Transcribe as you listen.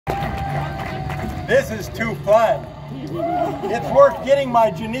This is too fun. It's worth getting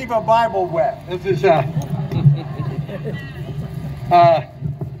my Geneva Bible wet. This is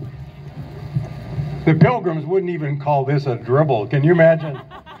the Pilgrims wouldn't even call this a dribble. Can you imagine?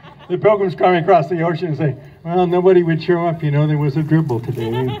 The Pilgrims coming across the ocean and say, well, nobody would show up, you know, there was a dribble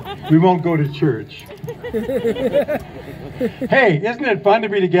today. We won't go to church. Hey, isn't it fun to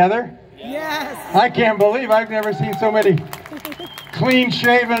be together? Yes. I can't believe I've never seen so many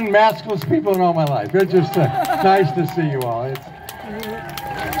clean-shaven, maskless people in all my life. It's just nice to see you all.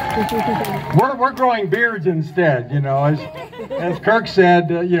 We're growing beards instead, you know. As Kirk said,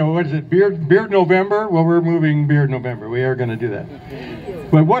 you know, what is it, Beard November? Well, we're moving Beard November. We are going to do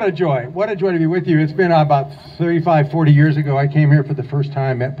that. But what a joy to be with you. It's been about 35, 40 years ago. I came here for the first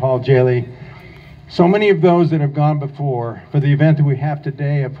time, met Paul Jaley. So many of those that have gone before for the event that we have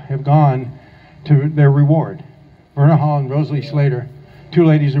today have gone to their reward. Verna Hall and Rosalie Slater, two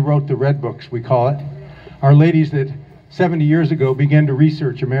ladies who wrote the Red Books, we call it, are ladies that 70 years ago began to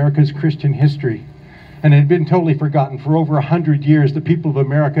research America's Christian history. And it had been totally forgotten. For over 100 years, the people of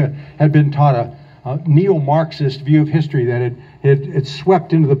America had been taught a neo-Marxist view of history that had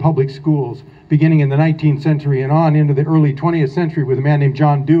swept into the public schools, beginning in the 19th century and on into the early 20th century with a man named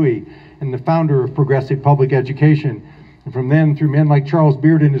John Dewey, and the founder of progressive public education. And from then, through men like Charles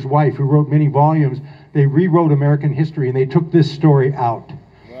Beard and his wife, who wrote many volumes, they rewrote American history, and they took this story out.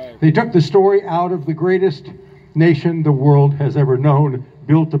 Right. They took the story out of the greatest nation the world has ever known,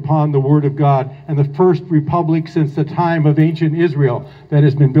 built upon the Word of God, and the first republic since the time of ancient Israel that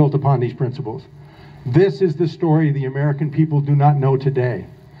has been built upon these principles. This is the story the American people do not know today.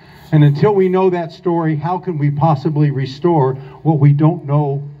 And until we know that story, how can we possibly restore what we don't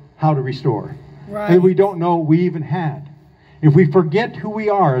know how to restore? Right. And we don't know we even had. If we forget who we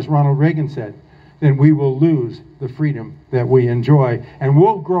are, as Ronald Reagan said, then we will lose the freedom that we enjoy. And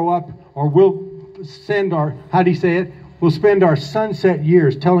we'll grow up, or we'll send our, how do you say it? We'll spend our sunset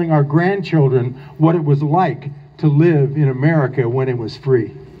years telling our grandchildren what it was like to live in America when it was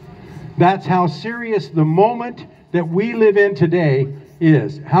free. That's how serious the moment that we live in today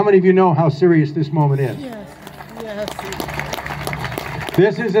is. How many of you know how serious this moment is? Yes. Yes.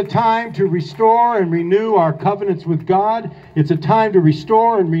 This is a time to restore and renew our covenants with God. It's a time to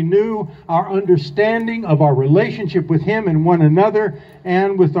restore and renew our understanding of our relationship with Him and one another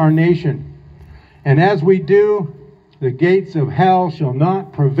and with our nation. And as we do, the gates of hell shall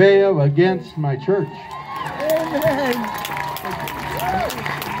not prevail against my church. Amen.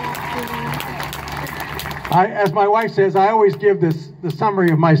 As my wife says, I always give the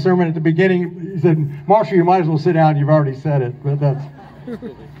summary of my sermon at the beginning. He said, Marshall, you might as well sit down. You've already said it. But that's,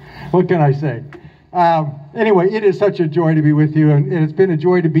 what can I say? Anyway, it is such a joy to be with you. And it's been a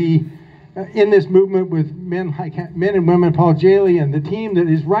joy to be in this movement with men and women, Paul Jaley and the team that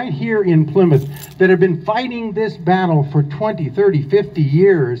is right here in Plymouth that have been fighting this battle for 20, 30, 50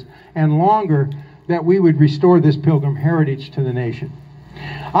 years and longer, that we would restore this pilgrim heritage to the nation.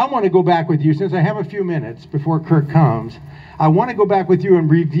 I want to go back with you, since I have a few minutes before Kirk comes. I want to go back with you and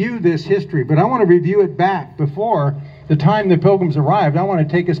review this history, but I want to review it back before the time the Pilgrims arrived. I want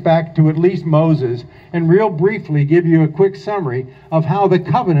to take us back to at least Moses and real briefly give you a quick summary of how the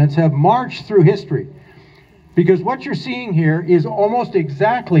covenants have marched through history. Because what you're seeing here is almost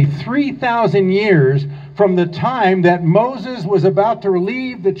exactly 3,000 years from the time that Moses was about to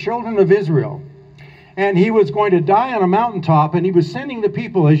leave the children of Israel. And he was going to die on a mountaintop, and he was sending the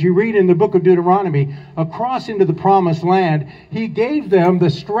people, as you read in the book of Deuteronomy, across into the promised land. He gave them the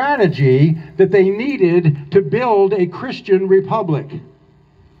strategy that they needed to build a Christian republic.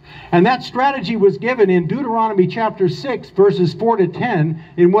 And that strategy was given in Deuteronomy chapter 6, verses 4 to 10,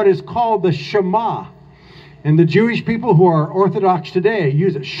 in what is called the Shema. And the Jewish people who are Orthodox today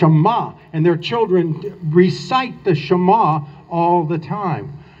use it, Shema, and their children recite the Shema all the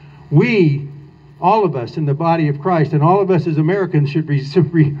time. All of us in the body of Christ, and all of us as Americans should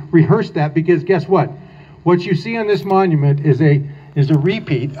rehearse that, because guess what? What you see on this monument is a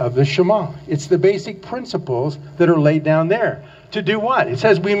repeat of the Shema. It's the basic principles that are laid down there. To do what? It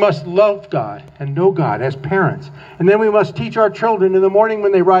says we must love God and know God as parents. And then we must teach our children in the morning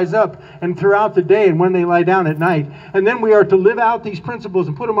when they rise up and throughout the day and when they lie down at night. And then we are to live out these principles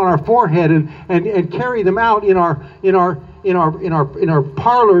and put them on our forehead and carry them out in our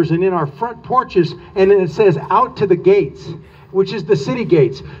parlors and in our front porches. And then it says out to the gates, which is the city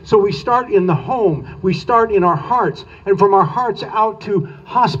gates. So we start in the home, we start in our hearts, and from our hearts out to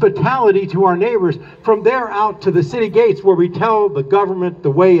hospitality to our neighbors, from there out to the city gates where we tell the government the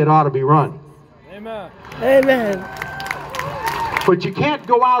way it ought to be run. Amen. Amen. But you can't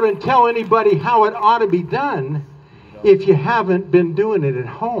go out and tell anybody how it ought to be done if you haven't been doing it at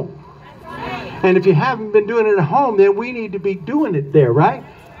home. And if you haven't been doing it at home, then we need to be doing it there, right?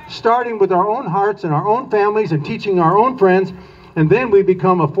 Starting with our own hearts and our own families and teaching our own friends. And then we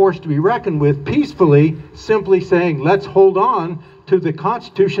become a force to be reckoned with peacefully, simply saying, let's hold on to the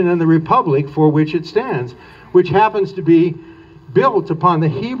Constitution and the Republic for which it stands, which happens to be built upon the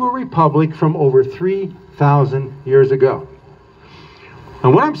Hebrew Republic from over 3,000 years ago.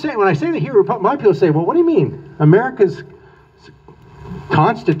 And what I'm saying, when I say the Hebrew Republic, my people say, well, what do you mean? America's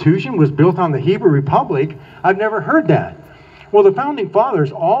Constitution was built on the Hebrew Republic? I've never heard that. Well, the Founding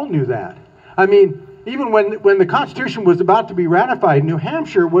Fathers all knew that. I mean, even when the Constitution was about to be ratified, New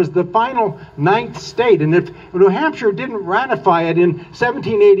Hampshire was the final 9th state. And if New Hampshire didn't ratify it in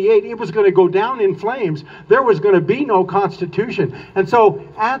 1788, it was going to go down in flames. There was going to be no Constitution. And so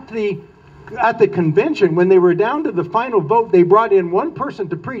at the convention, when they were down to the final vote, they brought in one person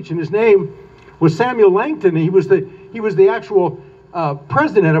to preach, and his name was Samuel Langton. He was the actual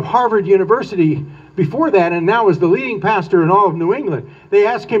president of Harvard University before that, and now is the leading pastor in all of New England. They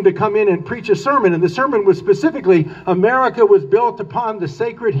asked him to come in and preach a sermon, and the sermon was specifically, America was built upon the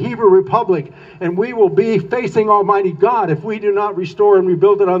sacred Hebrew Republic, and we will be facing Almighty God if we do not restore and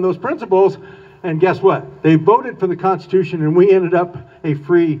rebuild it on those principles. And guess what? They voted for the Constitution, and we ended up a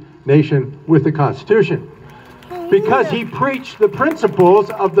free nation with the Constitution. Because he preached the principles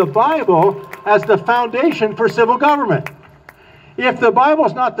of the Bible as the foundation for civil government. If the Bible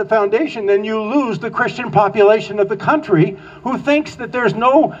is not the foundation, then you lose the Christian population of the country who thinks that there's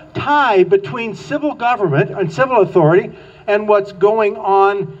no tie between civil government and civil authority and what's going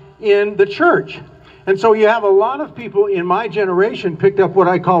on in the church. And so you have a lot of people in my generation picked up what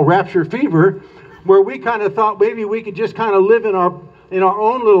I call rapture fever, where we kind of thought maybe we could just kind of live in our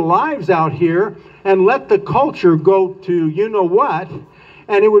own little lives out here and let the culture go to you know what,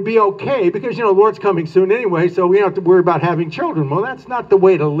 and it would be okay because, you know, the Lord's coming soon anyway, so we don't have to worry about having children. Well, that's not the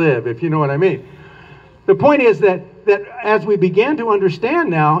way to live, if you know what I mean. The point is that as we began to understand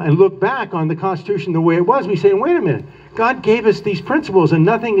now and look back on the Constitution the way it was, we say, wait a minute, God gave us these principles and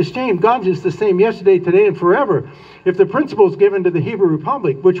nothing has changed. God is the same yesterday, today, and forever. If the principles given to the Hebrew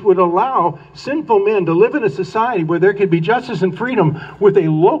Republic, which would allow sinful men to live in a society where there could be justice and freedom with a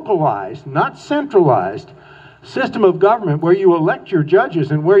localized, not centralized, system of government where you elect your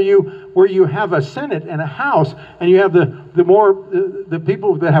judges and where you have a Senate and a House, and you have the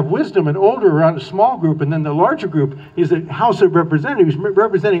people that have wisdom and older around a small group, and then the larger group is the House of Representatives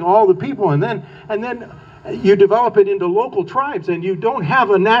representing all the people, and then you develop it into local tribes, and you don't have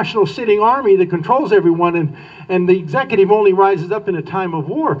a national sitting army that controls everyone, and the executive only rises up in a time of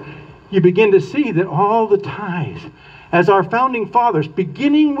war. You begin to see that all the ties, as our founding fathers,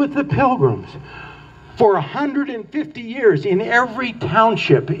 beginning with the Pilgrims, for 150 years in every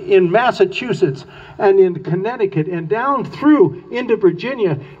township in Massachusetts and in Connecticut and down through into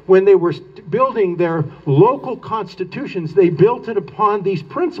Virginia, when they were building their local constitutions, they built it upon these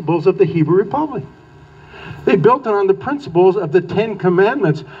principles of the Hebrew Republic. They built it on the principles of the Ten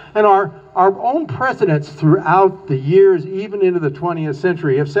Commandments. And our own presidents throughout the years, even into the 20th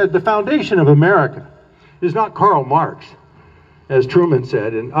century, have said the foundation of America is not Karl Marx, as Truman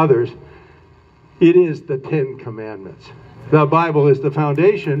said, and others. It is the Ten Commandments. The Bible is the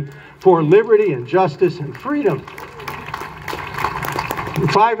foundation for liberty and justice and freedom.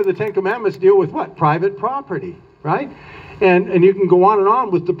 5 of the Ten Commandments deal with what? Private property, right? And you can go on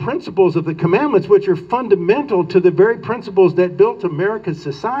with the principles of the commandments, which are fundamental to the very principles that built America's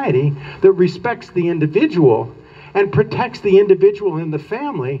society, that respects the individual and protects the individual in the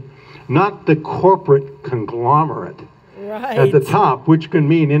family, not the corporate conglomerate. Right. At the top, which can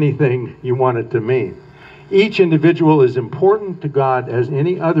mean anything you want it to mean. Each individual is important to God as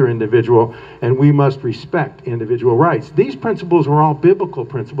any other individual, and we must respect individual rights. These principles were all biblical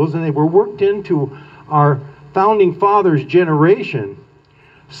principles, and they were worked into our founding fathers' generation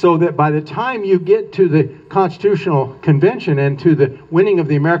so that by the time you get to the Constitutional Convention and to the winning of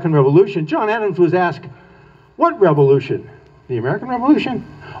the American Revolution, John Adams was asked, what revolution? The American Revolution?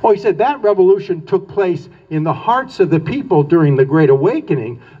 Oh, he said that revolution took place in the hearts of the people during the Great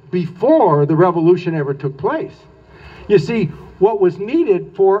Awakening before the revolution ever took place. You see, what was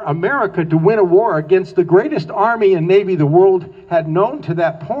needed for America to win a war against the greatest army and navy the world had known to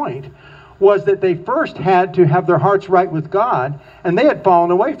that point was that they first had to have their hearts right with God, and they had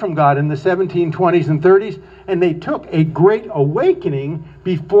fallen away from God in the 1720s and 30s, and they took a great awakening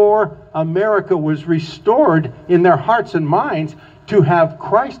before America was restored in their hearts and minds to have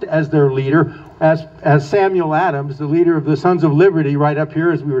Christ as their leader, as Samuel Adams, the leader of the Sons of Liberty, right up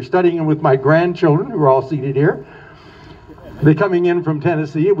here as we were studying him with my grandchildren, who are all seated here. They're coming in from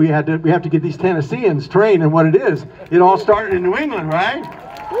Tennessee. We have to get these Tennesseans trained in what it is. It all started in New England, right?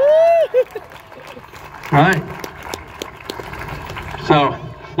 Right? So,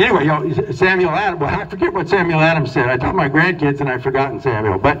 anyway, Samuel Adams, well, I forget what Samuel Adams said. I told my grandkids and I've forgotten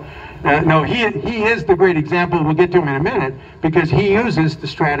Samuel. But no, he is the great example. We'll get to him in a minute because he uses the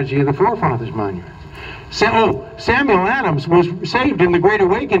strategy of the Forefathers Monument. Samuel Adams was saved in the Great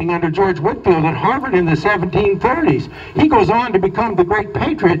Awakening under George Whitefield at Harvard in the 1730s. He goes on to become the great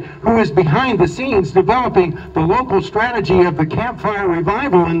patriot who is behind the scenes developing the local strategy of the Campfire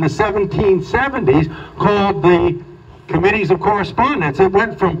Revival in the 1770s called the Committees of Correspondence. It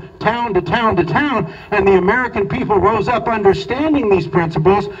went from town to town to town, and the American people rose up understanding these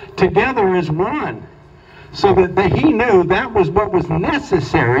principles together as one. So that he knew that was what was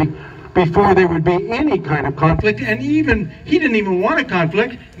necessary before there would be any kind of conflict. And he didn't even want a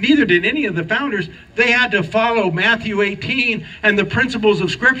conflict, neither did any of the founders. They had to follow Matthew 18 and the principles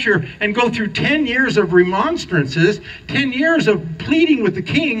of Scripture and go through 10 years of remonstrances, 10 years of pleading with the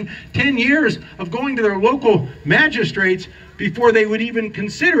king, 10 years of going to their local magistrates before they would even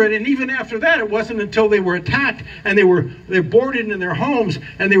consider it. And even after that, it wasn't until they were attacked and they're boarded in their homes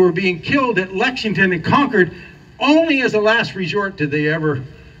and they were being killed at Lexington and Concord. Only as a last resort did they ever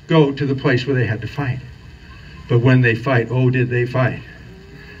go to the place where they had to fight. But when they fight, oh, did they fight.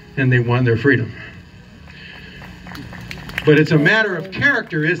 And they won their freedom. But it's a matter of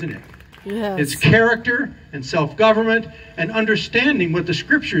character, isn't it? Yes. It's character and self-government and understanding what the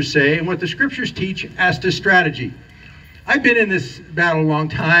Scriptures say and what the Scriptures teach as to strategy. I've been in this battle a long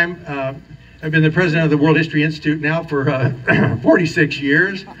time. I've been the president of the World History Institute now for 46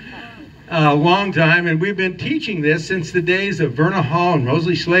 years. A long time, and we've been teaching this since the days of Verna Hall and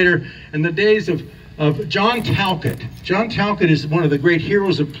Mosley Slater and the days of John Talcott. John Talcott is one of the great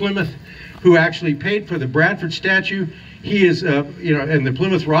heroes of Plymouth who actually paid for the Bradford statue. He is, and the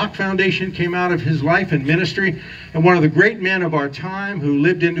Plymouth Rock Foundation came out of his life and ministry, and one of the great men of our time who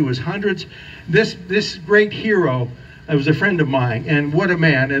lived into his hundreds. This great hero was a friend of mine, and what a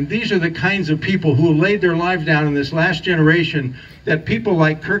man. And these are the kinds of people who laid their lives down in this last generation that people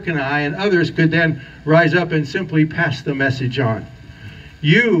like Kirk and I and others could then rise up and simply pass the message on.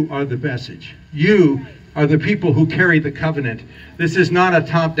 You are the message. You are the people who carry the covenant. This is not a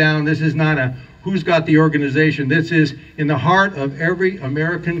top-down. This is not a who's got the organization. This is in the heart of every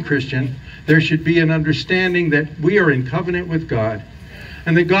American Christian. There should be an understanding that we are in covenant with God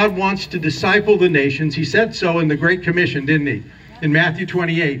and that God wants to disciple the nations. He said so in the Great Commission, didn't he? In Matthew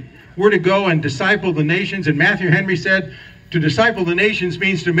 28. We're to go and disciple the nations. And Matthew Henry said, to disciple the nations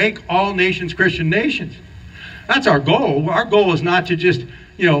means to make all nations Christian nations. That's our goal. Our goal is not to just,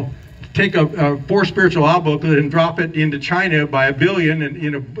 take a Four Spiritual Law booklet and drop it into China by 1 billion and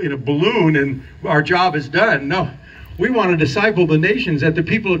in a balloon and our job is done. No, we want to disciple the nations that the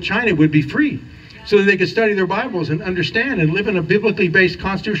people of China would be free so that they could study their Bibles and understand and live in a biblically based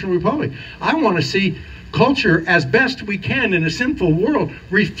constitutional republic. I want to see culture, as best we can in a sinful world,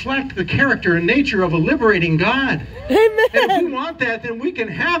 reflect the character and nature of a liberating God. Amen. And if we want that, then we can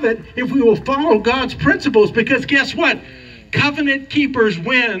have it if we will follow God's principles, because guess what? Covenant keepers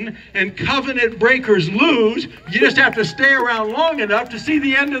win and covenant breakers lose. You just have to stay around long enough to see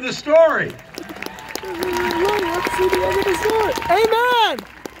the end of the story. Let's see the end of the story. Amen.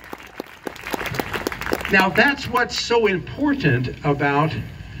 Now that's what's so important about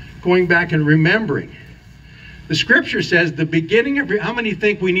going back and remembering. The Scripture says the beginning of... How many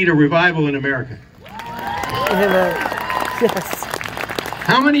think we need a revival in America? Amen. Yes.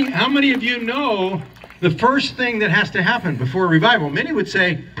 How many of you know the first thing that has to happen before a revival? Many would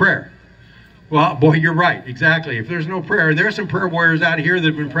say prayer. Well, boy, you're right. Exactly. If there's no prayer, there are some prayer warriors out here that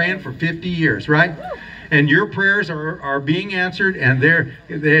have been praying for 50 years, right? And your prayers are being answered, and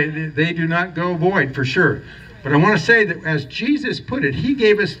they do not go void for sure. But I want to say that as Jesus put it, he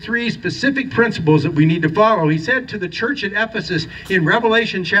gave us 3 specific principles that we need to follow. He said to the church at Ephesus in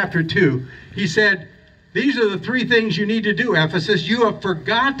Revelation chapter 2, he said, these are the 3 things you need to do, Ephesus. You have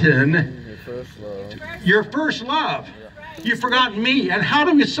forgotten your first love. You've forgotten me. And how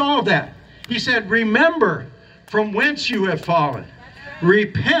do we solve that? He said, remember from whence you have fallen.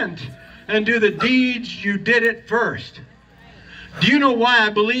 Repent and do the deeds you did at first. Do you know why I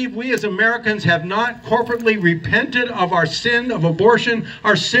believe we as Americans have not corporately repented of our sin of abortion,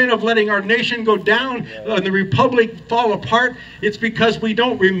 our sin of letting our nation go down and the republic fall apart? It's because we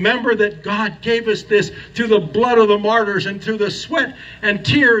don't remember that God gave us this through the blood of the martyrs and through the sweat and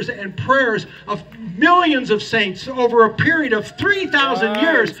tears and prayers of millions of saints over a period of 3,000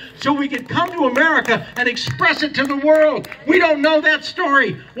 years so we could come to America and express it to the world. We don't know that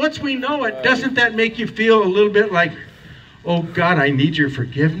story. Once we know it, doesn't that make you feel a little bit like, Oh God, I need your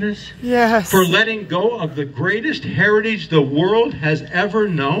forgiveness. Yes. For letting go of the greatest heritage the world has ever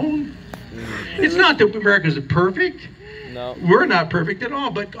known. It's not that America's perfect. No. We're not perfect at all,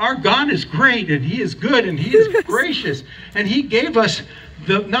 but our God is great, and He is good, and He is gracious, and He gave us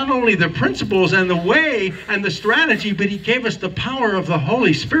not only the principles and the way and the strategy, but He gave us the power of the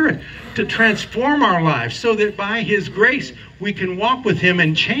Holy Spirit to transform our lives so that by His grace we can walk with Him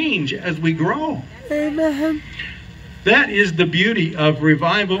and change as we grow. Amen. That is the beauty of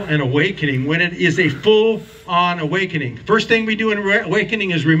revival and awakening, when it is a full-on awakening. First thing we do in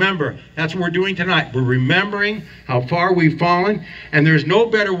awakening is remember. That's what we're doing tonight. We're remembering how far we've fallen, and there's no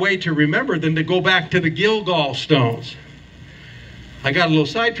better way to remember than to go back to the Gilgal stones. I got a little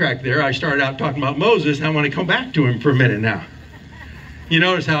sidetracked there. I started out talking about Moses, and I want to come back to him for a minute now. You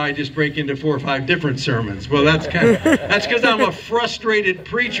notice how I just break into 4 or 5 different sermons. Well, that's because I'm a frustrated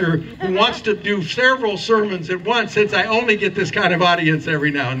preacher who wants to do several sermons at once, since I only get this kind of audience every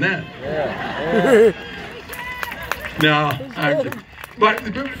now and then.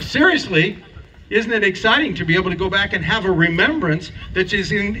 But seriously, isn't it exciting to be able to go back and have a remembrance that's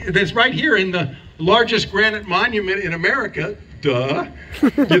right here in the largest granite monument in America? Duh. You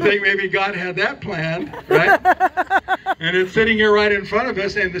think maybe God had that planned, right? And it's sitting here right in front of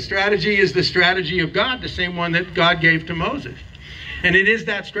us, and the strategy is the strategy of God, the same one that God gave to Moses. And it is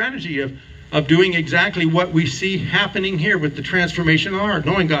that strategy of doing exactly what we see happening here with the transformation of the heart,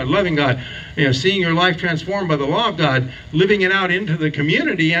 knowing God, loving God, seeing your life transformed by the law of God, living it out into the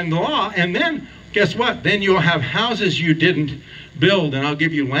community and the law, and then, guess what? Then you'll have houses you didn't build, and I'll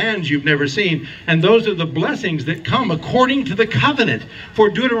give you lands you've never seen. And those are the blessings that come according to the covenant. For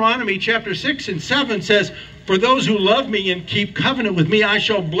Deuteronomy chapter 6 and 7 says, for those who love me and keep covenant with me, I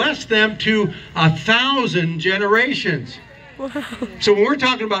shall bless them to 1,000 generations. Wow. So when we're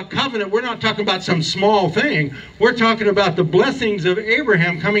talking about covenant, we're not talking about some small thing. We're talking about the blessings of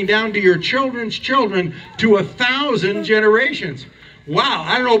Abraham coming down to your children's children to 1,000 generations. Wow,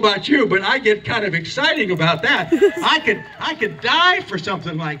 I don't know about you, but I get kind of exciting about that. I could die for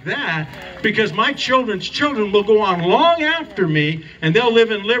something like that, because my children's children will go on long after me, and they'll live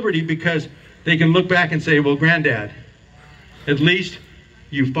in liberty because they can look back and say, well, Granddad, at least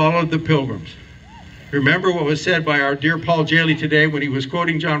you followed the Pilgrims. Remember what was said by our dear Paul Jaley today when he was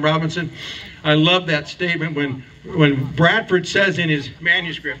quoting John Robinson? I love that statement when Bradford says in his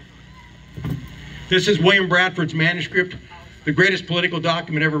manuscript, this is William Bradford's manuscript, the greatest political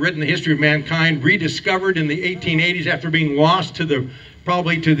document ever written in the history of mankind, rediscovered in the 1880s after being lost to the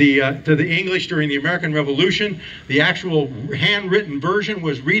English during the American Revolution. The actual handwritten version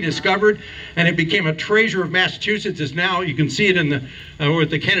was rediscovered, and it became a treasure of Massachusetts. Is now, you can see it in the at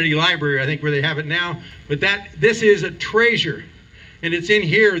the Kennedy Library, I think, where they have it now. But this is a treasure, and it's in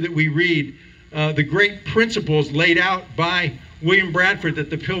here that we read the great principles laid out by William Bradford that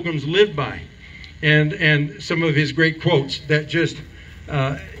the Pilgrims lived by. And some of his great quotes that just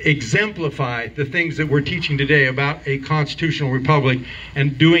exemplify the things that we're teaching today about a constitutional republic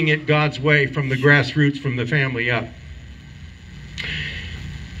and doing it God's way from the grassroots, from the family up.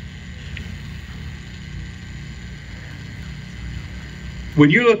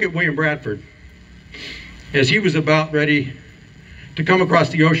 When you look at William Bradford, as he was about ready to come across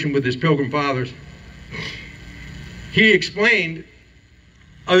the ocean with his Pilgrim Fathers, he explained,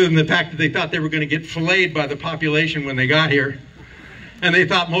 other than the fact that they thought they were going to get filleted by the population when they got here, and they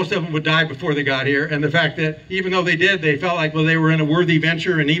thought most of them would die before they got here, and the fact that even though they did, they felt like, well, they were in a worthy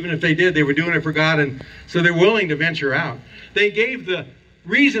venture, and even if they did, they were doing it for God, and so they're willing to venture out. They gave the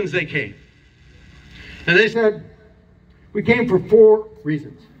reasons they came. And they said, we came for 4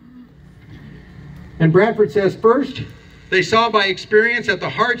 reasons. And Bradford says, first, they saw by experience that the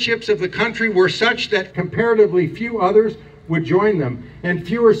hardships of the country were such that comparatively few others would join them, and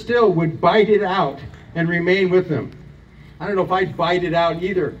fewer still would bite it out and remain with them. I don't know if I'd bite it out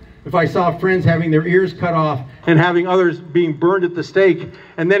either if I saw friends having their ears cut off and having others being burned at the stake,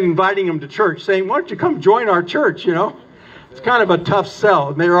 and then inviting them to church, saying, why don't you come join our church, It's kind of a tough sell.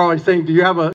 And they were always saying, do you have a